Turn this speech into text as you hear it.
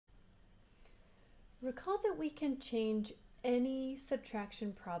Recall that we can change any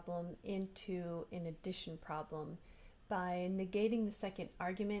subtraction problem into an addition problem by negating the second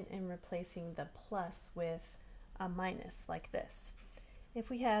argument and replacing the plus with a minus, like this. If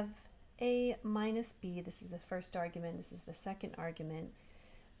we have a minus b, this is the first argument, this is the second argument,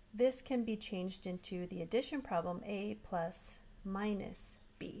 this can be changed into the addition problem, a plus minus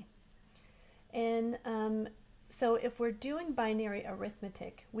b. And so if we're doing binary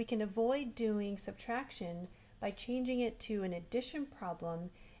arithmetic, we can avoid doing subtraction by changing it to an addition problem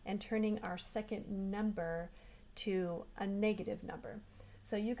and turning our second number to a negative number.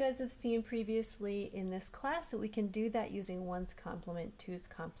 So you guys have seen previously in this class that we can do that using 1's complement, 2's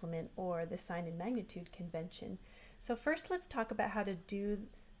complement, or the sign and magnitude convention. So first let's talk about how to do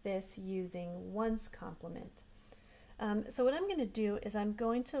this using 1's complement. So what I'm going to do is I'm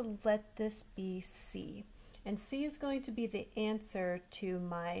going to let this be C. And C is going to be the answer to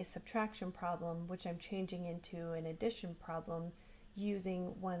my subtraction problem, which I'm changing into an addition problem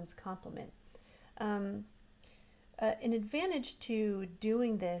using 1's complement. An advantage to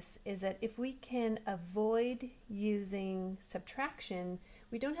doing this is that if we can avoid using subtraction,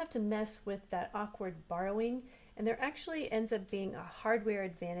 we don't have to mess with that awkward borrowing, and there actually ends up being a hardware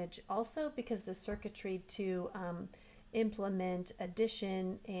advantage also, because the circuitry to implement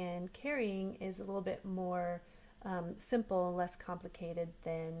addition and carrying is a little bit more simple, less complicated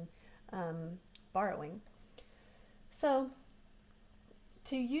than borrowing. So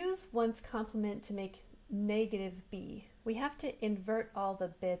to use 1's complement to make negative b, we have to invert all the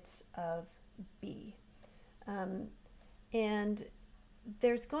bits of b. And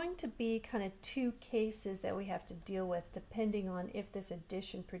there's going to be kind of two cases that we have to deal with depending on if this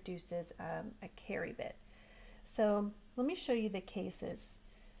addition produces a carry bit. So let me show you the cases.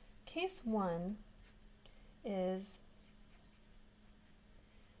 Case 1 is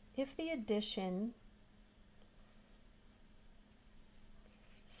if the addition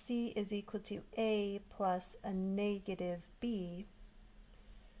C is equal to A plus a negative B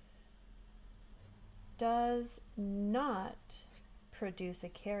does not produce a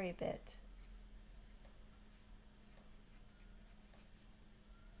carry bit.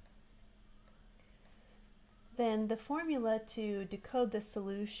 Then the formula to decode the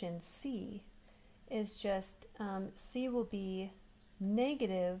solution C is just C will be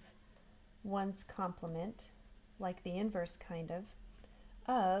negative 1's complement, like the inverse kind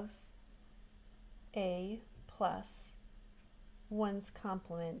of A plus 1's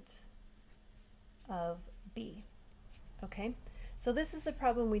complement of B. Okay, so this is the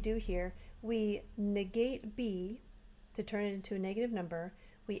problem we do here. We negate B to turn it into a negative number,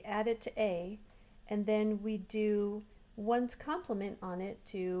 we add it to A, and then we do 1's complement on it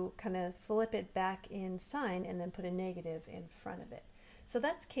to kind of flip it back in sign and then put a negative in front of it. So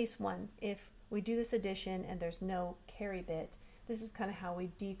that's case 1. If we do this addition and there's no carry bit, this is kind of how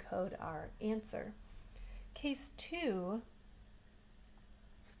we decode our answer. Case 2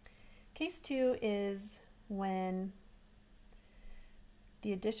 is when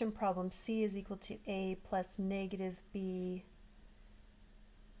the addition problem C is equal to A plus negative B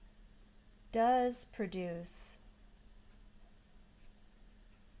does produce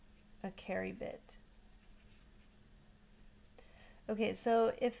a carry bit. Okay,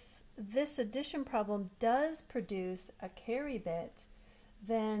 so if this addition problem does produce a carry bit,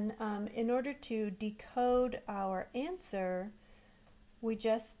 then in order to decode our answer, we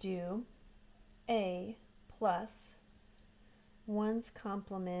just do A plus 1's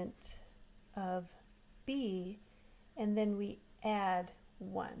complement of B, and then we add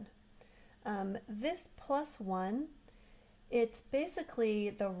 1. This plus 1, it's basically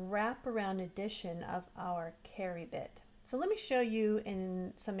the wraparound addition of our carry bit. So let me show you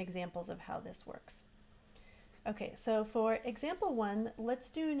in some examples of how this works. Okay, so for example 1, let's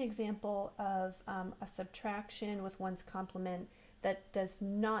do an example of a subtraction with 1's complement that does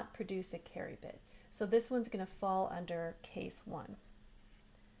not produce a carry bit. So this one's going to fall under case 1.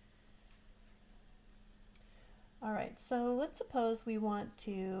 All right, so let's suppose we want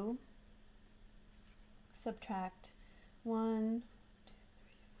to subtract 1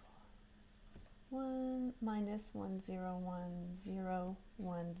 minus 1 0 1 0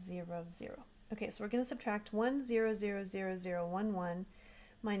 1 0 0. Okay, so we're going to subtract 1 0 0 0 0 1 1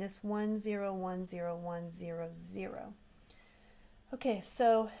 minus 1 0 1 0 1 0 0. Okay,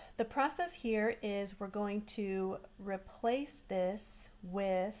 so the process here is we're going to replace this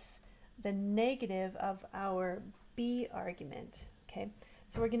with the negative of our B argument. Okay,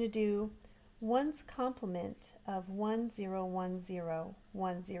 so we're going to do 1's complement of 1 0 1 0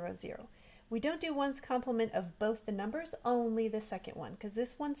 1 0 0. We don't do 1's complement of both the numbers, only the second one, because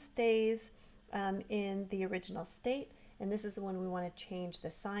this one stays in the original state, and this is the one we want to change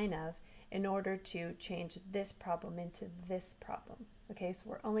the sign of in order to change this problem into this problem. Okay, so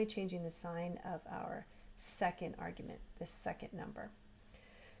we're only changing the sign of our second argument, this second number.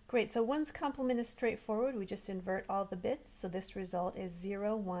 Great, so 1's complement is straightforward. We just invert all the bits, so this result is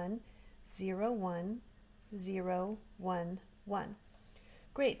 0, 1, 0, 1, 0, 1, 1.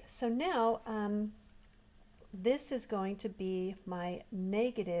 Great, so now this is going to be my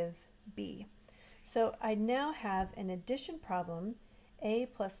negative b. So I now have an addition problem. A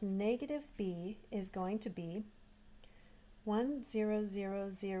plus negative b is going to be 1, 0, 0,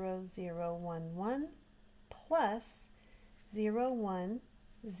 0, 0, 1, 1 plus 0, 1,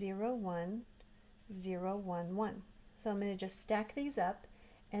 0, 1, 0, 1, 1. So I'm going to just stack these up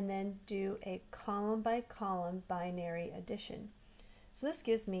and then do a column by column binary addition. So this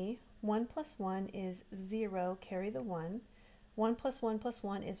gives me 1 plus 1 is 0, carry the 1. 1 plus 1 plus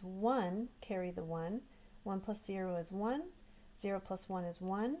 1 is 1, carry the 1. 1 plus 0 is 1. 0 plus 1 is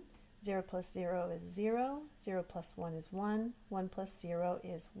 1. 0 plus 0 is 0. 0 plus 1 is 1. 1 plus 0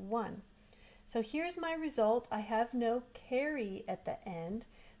 is 1. So here's my result. I have no carry at the end,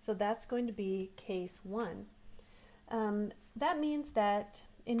 so that's going to be case 1. That means that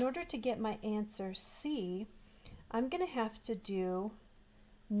in order to get my answer C, I'm going to have to do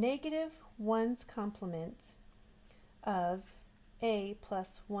negative 1's complement of A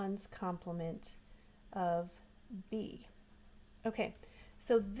plus 1's complement of B. Okay,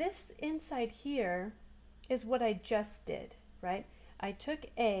 so this inside here is what I just did, right? I took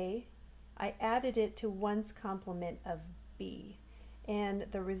A, I added it to 1's complement of B, and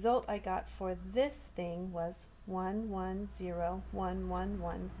the result I got for this thing was 1, 1, 0, 1, 1,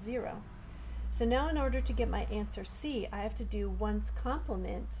 1, 0. So now in order to get my answer C, I have to do 1's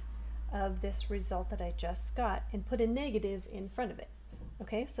complement of this result that I just got and put a negative in front of it.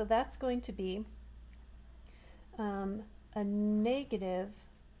 Okay, so that's going to be a negative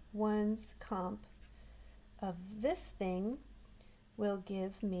 1's comp of this thing will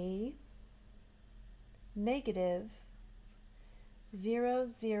give me negative 0,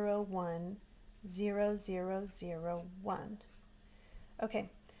 0, 1, 0, 0, 0, 1. Okay,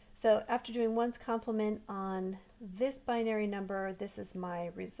 so after doing 1's complement on this binary number, this is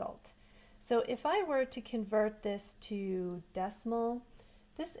my result. So if I were to convert this to decimal,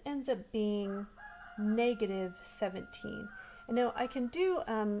 this ends up being negative 17. And now I can do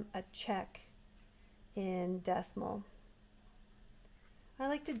a check in decimal. I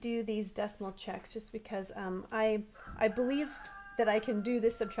like to do these decimal checks just because I believe that I can do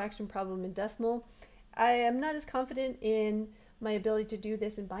this subtraction problem in decimal. I am not as confident in my ability to do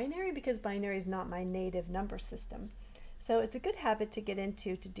this in binary because binary is not my native number system. So it's a good habit to get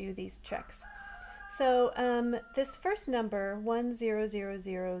into to do these checks. So this first number, 1, 0, 0,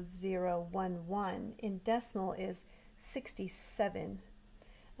 0, 0, 1, 1, in decimal is 67.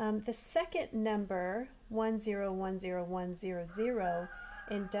 The second number, 1, 0, 1, 0, 1, 0, 0,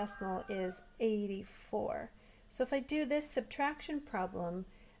 in decimal is 84. So if I do this subtraction problem,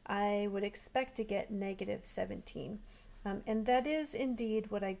 I would expect to get negative 17. And that is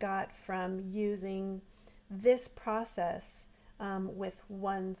indeed what I got from using this process with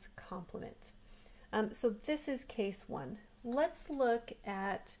 1's complement. So this is case 1. Let's look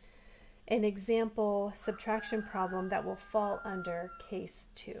at an example subtraction problem that will fall under case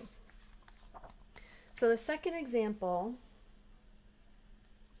 2. So the second example,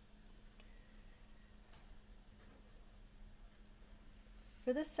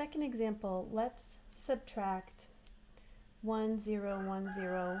 for this second example, let's subtract 1, 0, 1,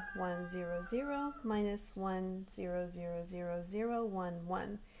 0, 1, 0, 0 minus 1, 0, 0, 0, 0, 1,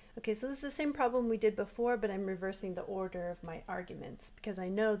 1. Okay, so this is the same problem we did before, but I'm reversing the order of my arguments because I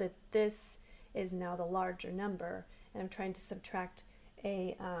know that this is now the larger number, and I'm trying to subtract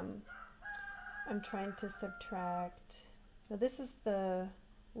a, well, this is the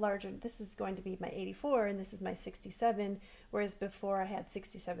larger, this is going to be my 84, and this is my 67, whereas before I had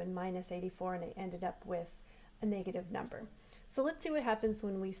 67 minus 84, and I ended up with a negative number. So let's see what happens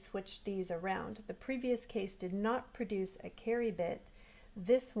when we switch these around. The previous case did not produce a carry bit.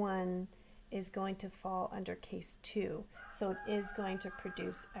 This one is going to fall under case 2, so it is going to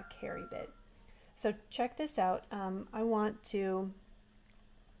produce a carry bit. So check this out. I want to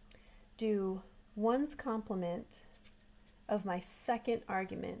do 1's complement of my second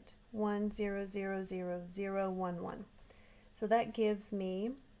argument, 1, 0, 0, 0, 0, 1, 1. So that gives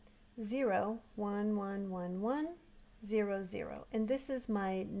me 0, 1, 1, 1, 1, 0, 0. And this is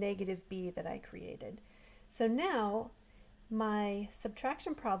my negative b that I created. So now my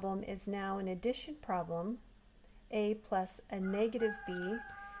subtraction problem is now an addition problem, a plus a negative b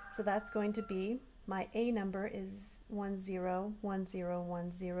So that's going to be, my A number is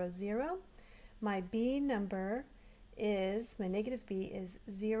 1010100. My B number is, my negative B is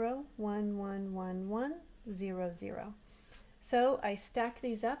 0111100. So I stack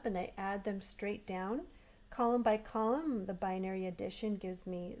these up and I add them straight down. Column by column, the binary addition gives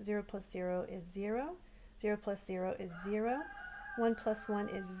me 0 plus 0 is 0, 0 plus 0 is 0, 1 plus 1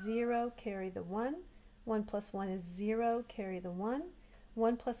 is 0, carry the 1, 1 plus 1 is 0, carry the 1,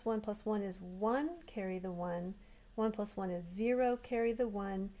 1 plus 1 plus 1 is 1, carry the 1, 1 plus 1 is 0, carry the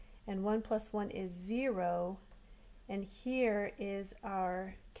 1, and 1 plus 1 is 0, and here is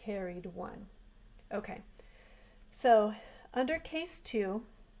our carried 1. Okay, so under case 2,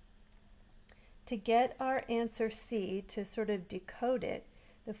 to get our answer C, to sort of decode it,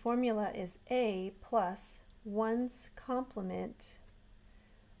 the formula is A plus 1's complement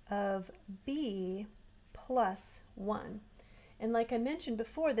of B plus 1. And like I mentioned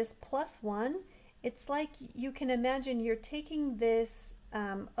before, this plus 1, it's like you can imagine you're taking this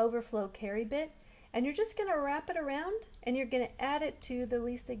overflow carry bit and you're just going to wrap it around and you're going to add it to the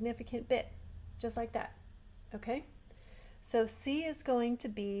least significant bit, just like that. Okay? So C is going to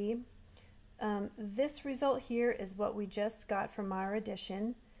be, this result here is what we just got from our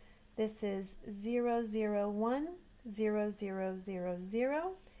addition. This is 0, 0, 1, 0, 0, 0,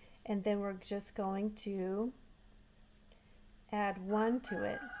 0, and then we're just going to add 1 to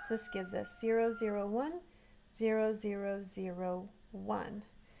it. This gives us 0, 0, 1, 0, 0, 0, 1.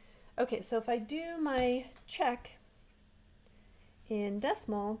 Okay, so if I do my check in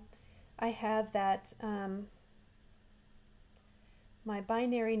decimal, I have that my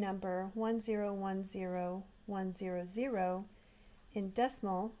binary number 1010100 in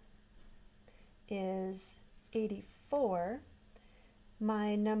decimal is 84.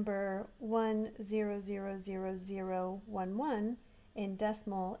 My number 1000011 in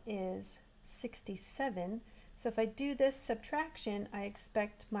decimal is 67. So if I do this subtraction, I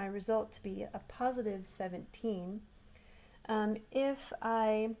expect my result to be a positive 17. If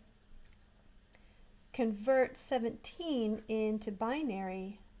I convert 17 into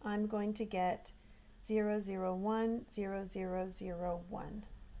binary, I'm going to get 0010001.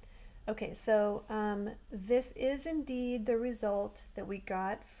 Okay, so this is indeed the result that we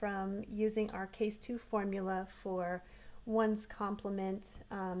got from using our case 2 formula for 1's complement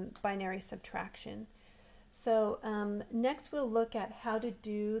binary subtraction. So next we'll look at how to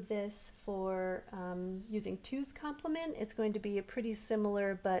do this for using 2's complement. It's going to be a pretty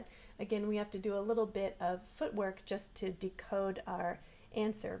similar, but again we have to do a little bit of footwork just to decode our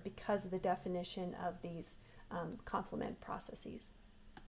answer because of the definition of these complement processes.